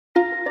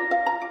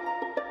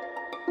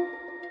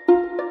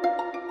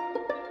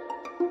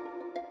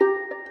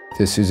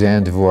The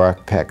Suzanne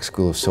Dworak-Peck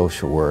School of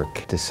Social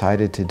Work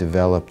decided to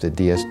develop the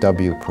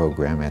DSW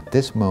program at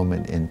this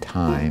moment in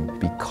time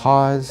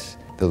because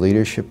the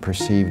leadership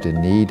perceived a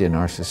need in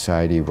our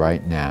society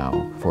right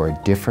now for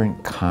a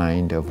different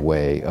kind of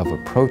way of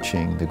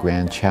approaching the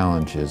grand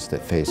challenges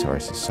that face our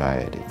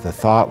society. The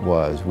thought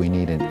was we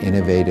need an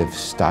innovative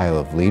style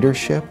of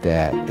leadership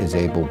that is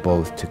able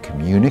both to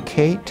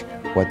communicate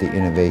what the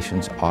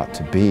innovations ought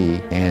to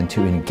be and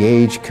to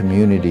engage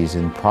communities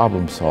in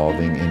problem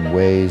solving in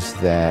ways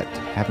that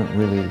haven't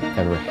really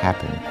ever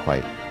happened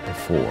quite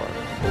before.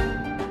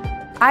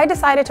 I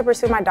decided to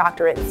pursue my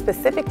doctorate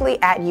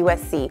specifically at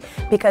USC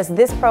because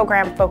this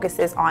program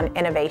focuses on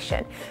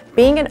innovation.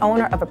 Being an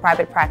owner of a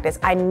private practice,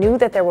 I knew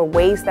that there were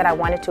ways that I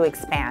wanted to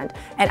expand,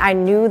 and I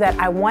knew that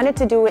I wanted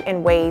to do it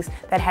in ways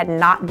that had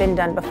not been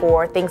done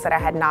before, things that I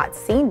had not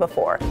seen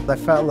before. I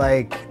felt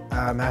like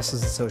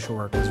Masters in Social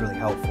Work was really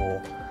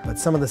helpful, but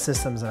some of the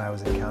systems that I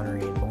was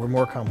encountering were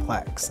more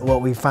complex.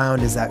 What we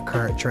found is that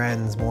current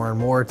trends more and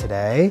more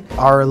today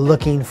are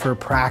looking for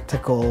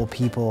practical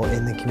people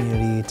in the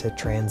community to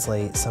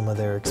translate some of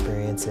their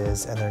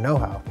experiences and their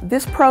know-how.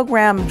 This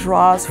program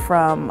draws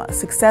from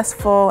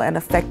successful and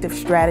effective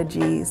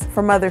strategies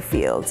from other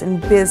fields in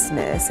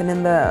business and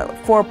in the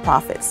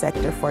for-profit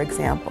sector, for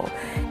example,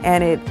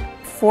 and it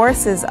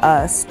forces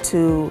us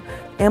to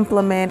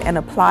implement and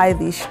apply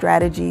these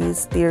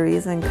strategies,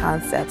 theories, and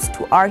concepts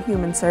to our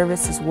human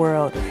services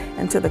world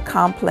and to the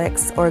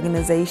complex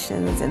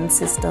organizations and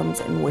systems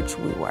in which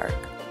we work.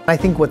 I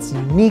think what's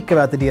unique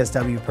about the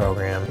DSW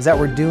program is that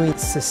we're doing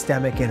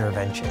systemic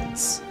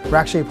interventions. We're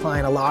actually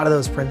applying a lot of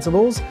those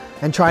principles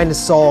and trying to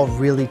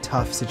solve really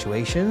tough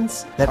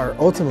situations that are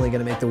ultimately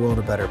going to make the world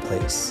a better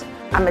place.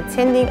 I'm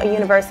attending a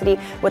university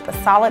with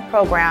a solid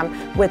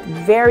program, with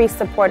very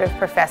supportive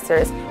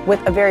professors, with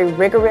a very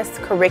rigorous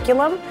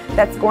curriculum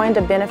that's going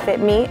to benefit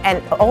me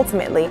and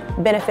ultimately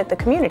benefit the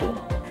community.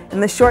 In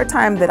the short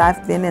time that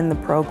I've been in the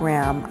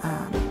program,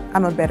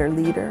 I'm a better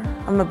leader,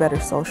 I'm a better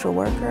social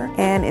worker,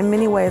 and in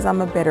many ways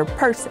I'm a better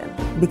person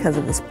because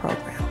of this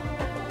program.